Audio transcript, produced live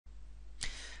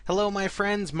Hello my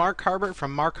friends, Mark Harbert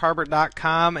from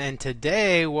markharbert.com, and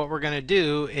today what we're going to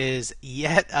do is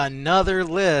yet another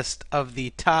list of the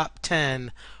top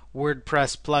 10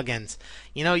 WordPress plugins.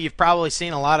 You know, you've probably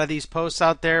seen a lot of these posts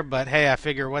out there, but hey, I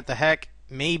figure what the heck,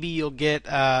 maybe you'll get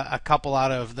a couple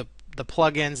out of the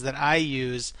plugins that I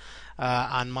use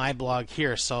on my blog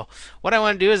here. So what I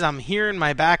want to do is I'm here in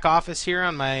my back office here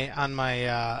in my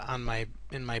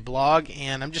blog,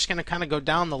 and I'm just going to kind of go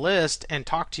down the list and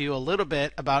talk to you a little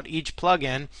bit about each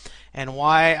plugin and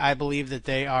why I believe that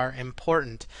they are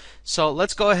important. So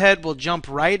let's go ahead, we'll jump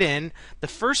right in. The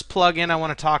first plugin I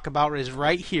want to talk about is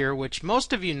right here, which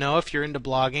most of you know if you're into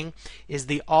blogging, is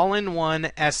the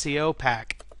all-in-one SEO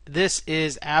pack. This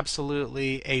is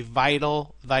absolutely a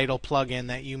vital plugin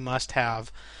that you must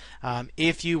have.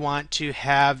 If you want to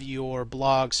have your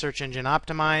blog search engine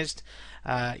optimized,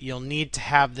 you'll need to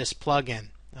have this plugin.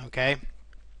 Okay,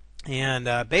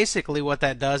 and basically what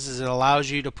that does is it allows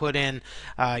you to put in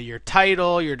your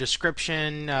title, your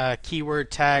description, keyword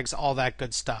tags, all that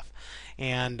good stuff.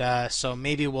 And so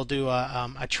maybe we'll do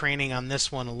a training on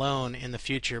this one alone in the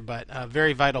future, but a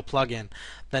very vital plugin.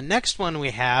 The next one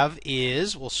we have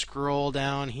is, we'll scroll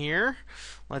down here.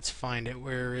 Let's find it.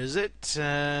 Where is it?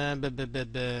 We're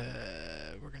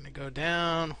going to go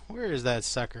down. Where is that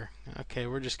sucker? Okay,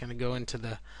 we're just going to go into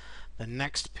the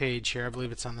next page here. I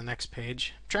believe it's on the next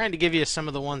page. I'm trying to give you some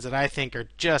of the ones that I think are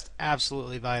just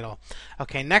absolutely vital.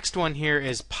 Okay, next one here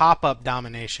is pop-up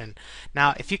domination.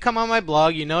 Now, if you come on my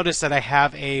blog, you notice that I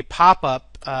have a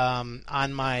pop-up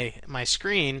on my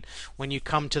screen when you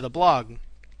come to the blog.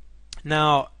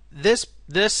 Now, this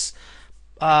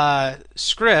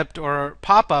script or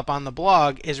pop-up on the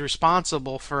blog is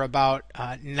responsible for about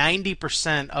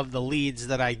 90% of the leads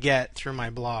that I get through my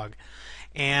blog.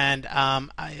 And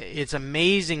it's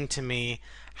amazing to me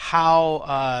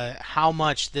how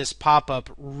much this pop-up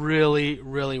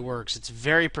really works. It's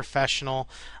very professional,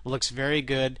 looks very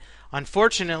good.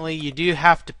 Unfortunately, you do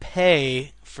have to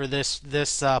pay for this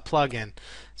plugin.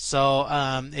 So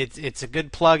it's a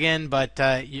good plugin, but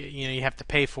you have to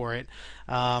pay for it.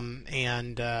 But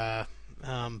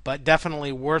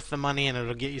definitely worth the money, and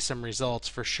it'll get you some results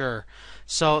for sure.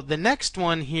 So the next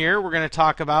one here we're going to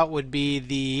talk about would be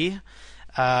the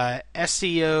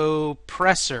SEO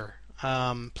Presser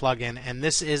plugin, and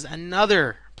this is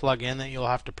another plugin that you'll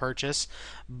have to purchase.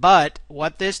 But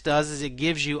what this does is it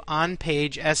gives you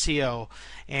on-page SEO,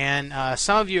 and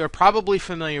some of you are probably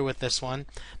familiar with this one.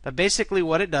 But basically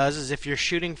what it does is if you're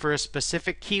shooting for a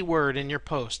specific keyword in your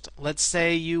post, let's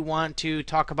say you want to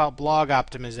talk about blog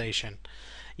optimization,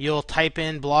 you'll type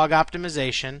in blog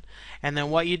optimization, and then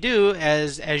what you do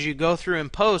as you go through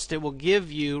and post, it will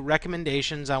give you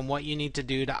recommendations on what you need to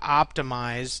do to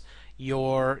optimize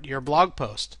your blog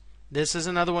post. This is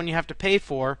another one you have to pay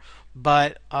for,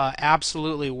 but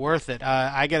absolutely worth it.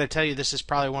 I got to tell you, this is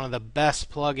probably one of the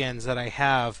best plugins that I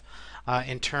have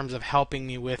in terms of helping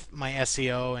me with my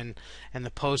SEO and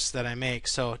the posts that I make.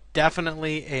 So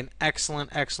definitely an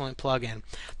excellent plugin.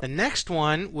 The next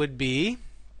one would be,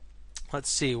 let's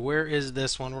see, where is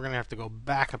this one? We're going to have to go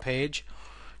back a page.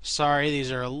 Sorry,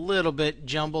 these are a little bit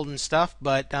jumbled and stuff,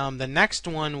 but the next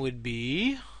one would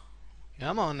be,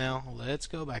 come on now, let's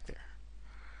go back there.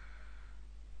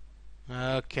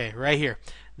 Okay, right here.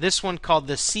 This one called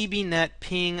the CBNet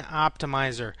Ping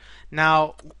Optimizer.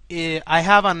 Now, I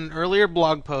have on an earlier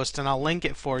blog post, and I'll link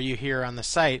it for you here on the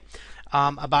site,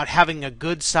 about having a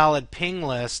good solid ping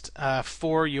list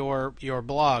for your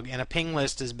blog. And a ping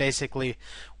list is basically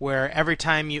where every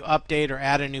time you update or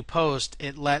add a new post,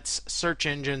 it lets search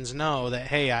engines know that,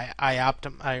 hey, I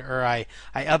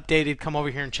updated, come over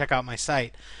here and check out my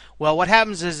site. Well, what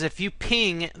happens is if you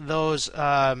ping those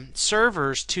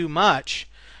servers too much,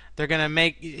 they're going to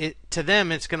make it, to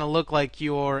them it's going to look like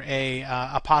you're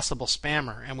a possible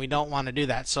spammer, and we don't want to do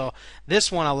that. So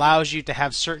this one allows you to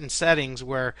have certain settings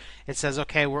where it says,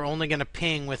 okay, we're only going to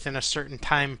ping within a certain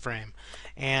time frame.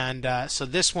 And so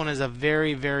this one is a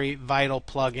very vital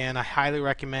plugin. I highly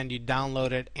recommend you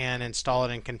download it and install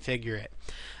it and configure it.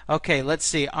 Okay, let's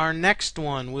see. Our next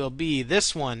one will be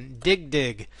this one,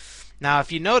 Dig. Now,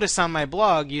 if you notice on my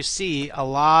blog, you see a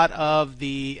lot of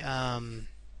the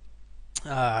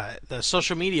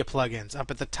social media plugins up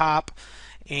at the top,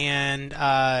 and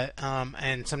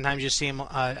sometimes you see them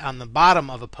on the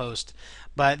bottom of a post.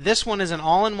 But this one is an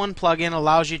all-in-one plugin.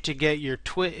 Allows you to get your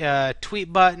tweet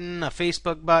button, a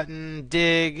Facebook button,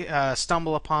 Dig,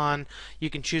 Stumble Upon. You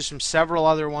can choose from several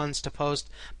other ones to post,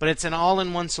 but it's an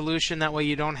all-in-one solution. That way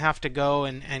you don't have to go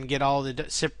and get all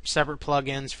the separate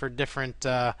plugins for different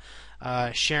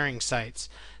sharing sites.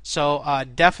 So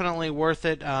definitely worth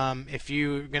it. If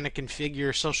you're going to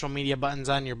configure social media buttons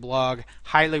on your blog,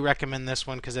 highly recommend this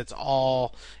one because it's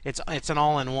an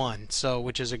all-in-one. So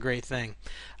which is a great thing.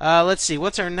 Let's see,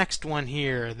 what's our next one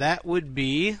here? That would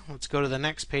be, let's go to the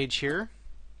next page here.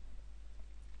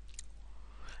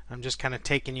 I'm just kind of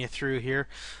taking you through here.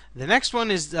 The next one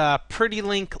is Pretty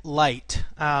Link Lite.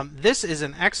 This is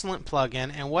an excellent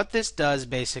plugin, and what this does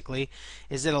basically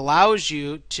is it allows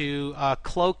you to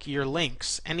cloak your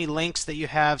links. Any links that you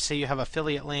have, say you have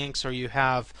affiliate links or you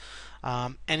have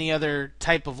any other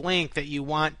type of link that you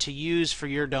want to use for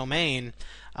your domain,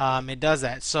 it does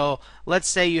that. So let's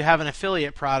say you have an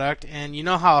affiliate product, and you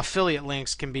know how affiliate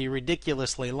links can be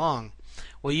ridiculously long.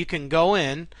 Well, you can go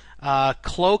in,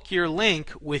 cloak your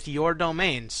link with your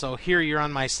domain. So here you're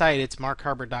on my site, it's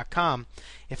markharbert.com.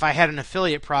 If I had an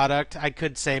affiliate product, I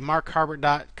could say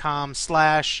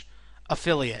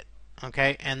markharbert.com/affiliate.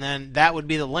 Okay, and then that would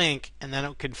be the link, and then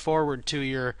it could forward to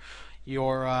your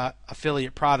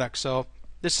affiliate product. So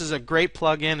this is a great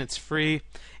plugin. It's free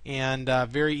and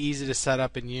very easy to set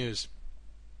up and use.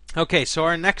 Okay, so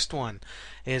our next one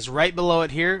is right below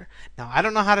it here. Now, I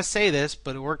don't know how to say this,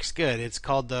 but it works good. It's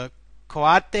called the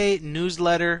Coopdate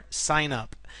Newsletter Sign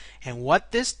Up. And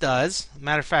what this does,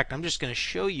 matter of fact, I'm just going to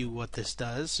show you what this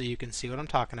does so you can see what I'm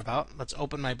talking about. Let's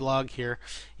open my blog here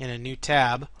in a new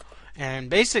tab. And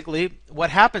basically,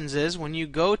 what happens is when you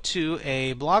go to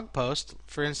a blog post,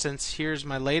 for instance, here's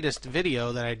my latest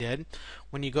video that I did.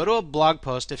 When you go to a blog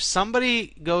post, if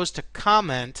somebody goes to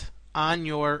comment on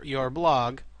your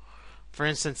blog, for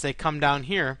instance, they come down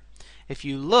here. If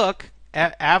you look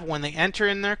at when they enter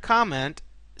in their comment,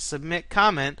 submit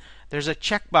comment, there's a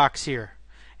checkbox here,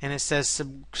 and it says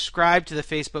subscribe to the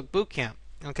Facebook Bootcamp.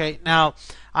 Okay, now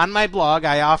on my blog,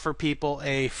 I offer people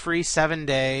a free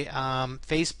 7-day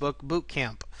Facebook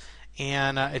Bootcamp,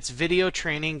 and it's video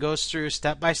training, goes through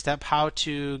step by step how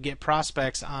to get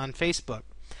prospects on Facebook.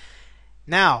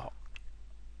 Now,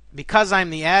 because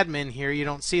I'm the admin here, you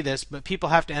don't see this, but people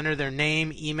have to enter their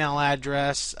name, email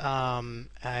address, and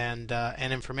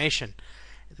information.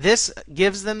 This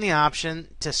gives them the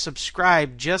option to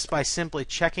subscribe just by simply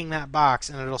checking that box,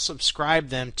 and it'll subscribe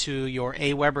them to your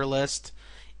Aweber list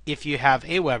if you have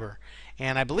Aweber.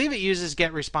 And I believe it uses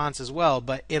GetResponse as well,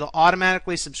 but it'll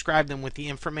automatically subscribe them with the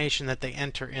information that they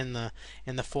enter in the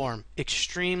form.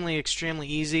 Extremely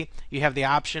easy. You have the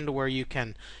option to where you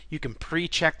can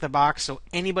pre-check the box, so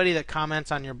anybody that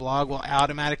comments on your blog will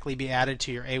automatically be added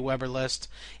to your Aweber list.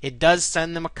 It does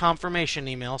send them a confirmation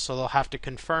email, so they'll have to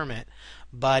confirm it.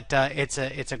 But it's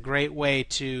a great way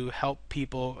to help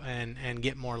people and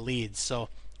get more leads. So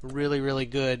really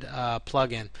good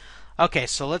plugin. Okay,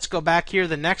 so let's go back here.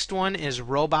 The next one is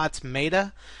Robots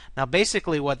Meta. Now,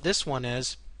 basically, what this one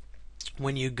is,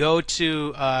 when you go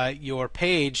to your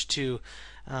page to,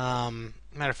 matter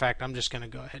of fact, I'm just going to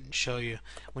go ahead and show you.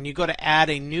 When you go to add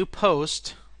a new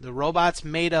post, the Robots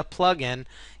Meta plugin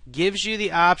gives you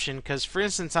the option, because, for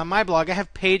instance, on my blog, I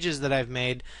have pages that I've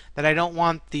made that I don't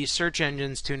want the search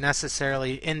engines to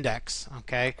necessarily index,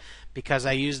 okay, because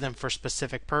I use them for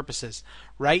specific purposes.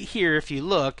 Right here, if you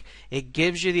look, it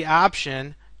gives you the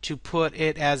option to put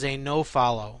it as a no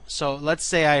follow. So let's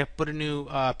say I put a new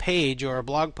page or a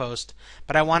blog post,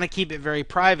 but I want to keep it very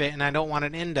private and I don't want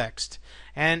it indexed.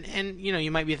 And you know, you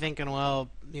might be thinking,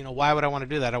 well, you know, why would I want to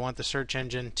do that? I want the search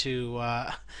engine to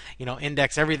you know,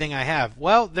 index everything I have.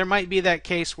 Well, there might be that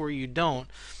case where you don't.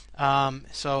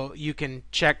 So you can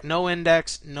check no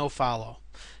index, no follow.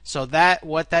 So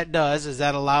what that does is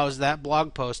that allows that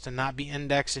blog post to not be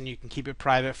indexed, and you can keep it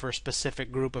private for a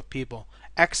specific group of people.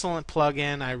 Excellent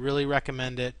plugin. I really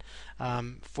recommend it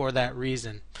for that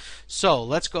reason. So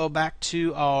let's go back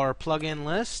to our plugin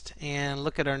list and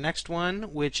look at our next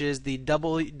one, which is the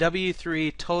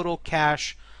W3 Total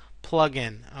Cache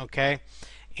plugin. Okay,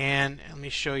 and let me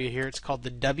show you here. It's called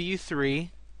the W3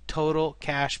 Total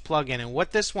Cache plugin, and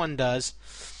what this one does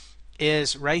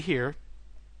is right here.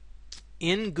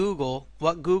 In Google,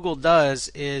 what Google does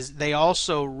is they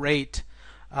also rate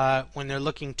when they're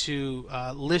looking to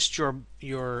list your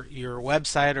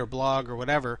website or blog or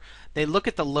whatever. They look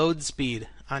at the load speed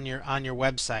on your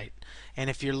website,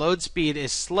 and if your load speed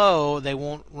is slow, they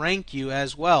won't rank you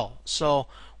as well. So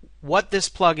what this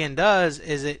plugin does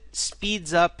is it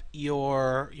speeds up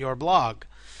your blog,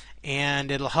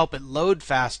 and it'll help it load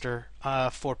faster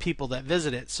for people that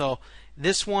visit it. So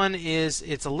this one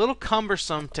it's a little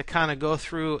cumbersome to kind of go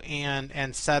through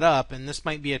and set up, and this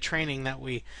might be a training that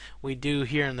we do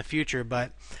here in the future,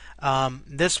 but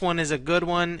This one is a good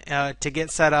one to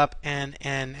get set up and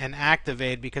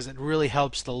activate because it really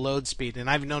helps the load speed. And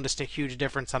I've noticed a huge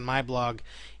difference on my blog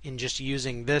in just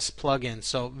using this plugin.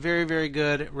 So very, very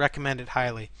good. Recommend it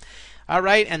highly. All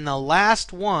right, and the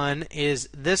last one is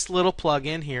this little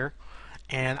plugin here.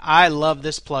 And I love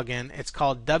this plugin. It's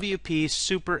called WP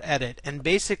Super Edit. And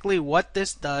basically what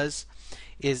this does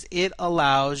is it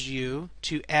allows you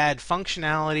to add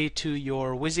functionality to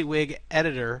your WYSIWYG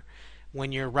editor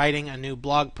when you're writing a new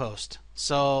blog post.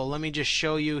 So let me just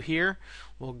show you here.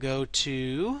 We'll go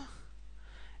to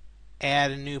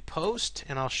add a new post,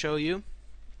 and I'll show you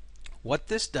what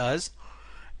this does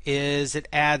is it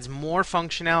adds more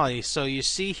functionality. So you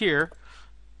see here,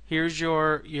 here's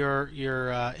your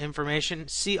information.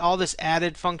 See all this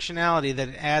added functionality that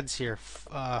it adds here.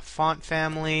 Font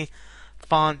family,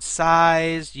 font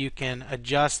size. You can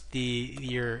adjust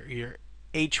your H1,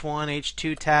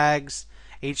 H2 tags.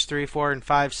 H3, 4, and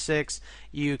 5, 6.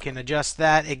 You can adjust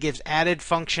that. It gives added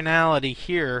functionality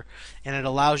here, and it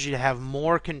allows you to have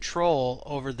more control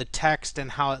over the text and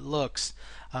how it looks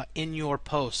in your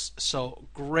posts. So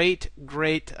great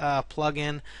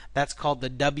plugin. That's called the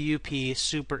WP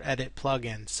Super Edit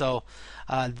plugin. So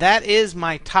that is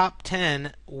my top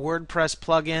 10 WordPress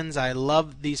plugins. I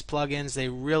love these plugins. They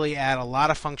really add a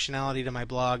lot of functionality to my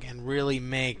blog and really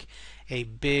make a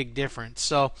big difference.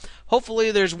 So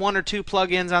hopefully there's one or two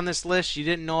plugins on this list you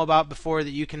didn't know about before that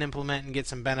you can implement and get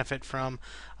some benefit from.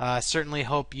 Certainly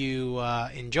hope you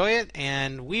enjoy it,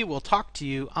 and we will talk to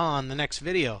you on the next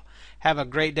video. Have a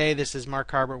great day. This is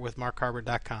Mark Harbert with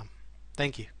markharbert.com.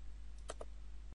 Thank you.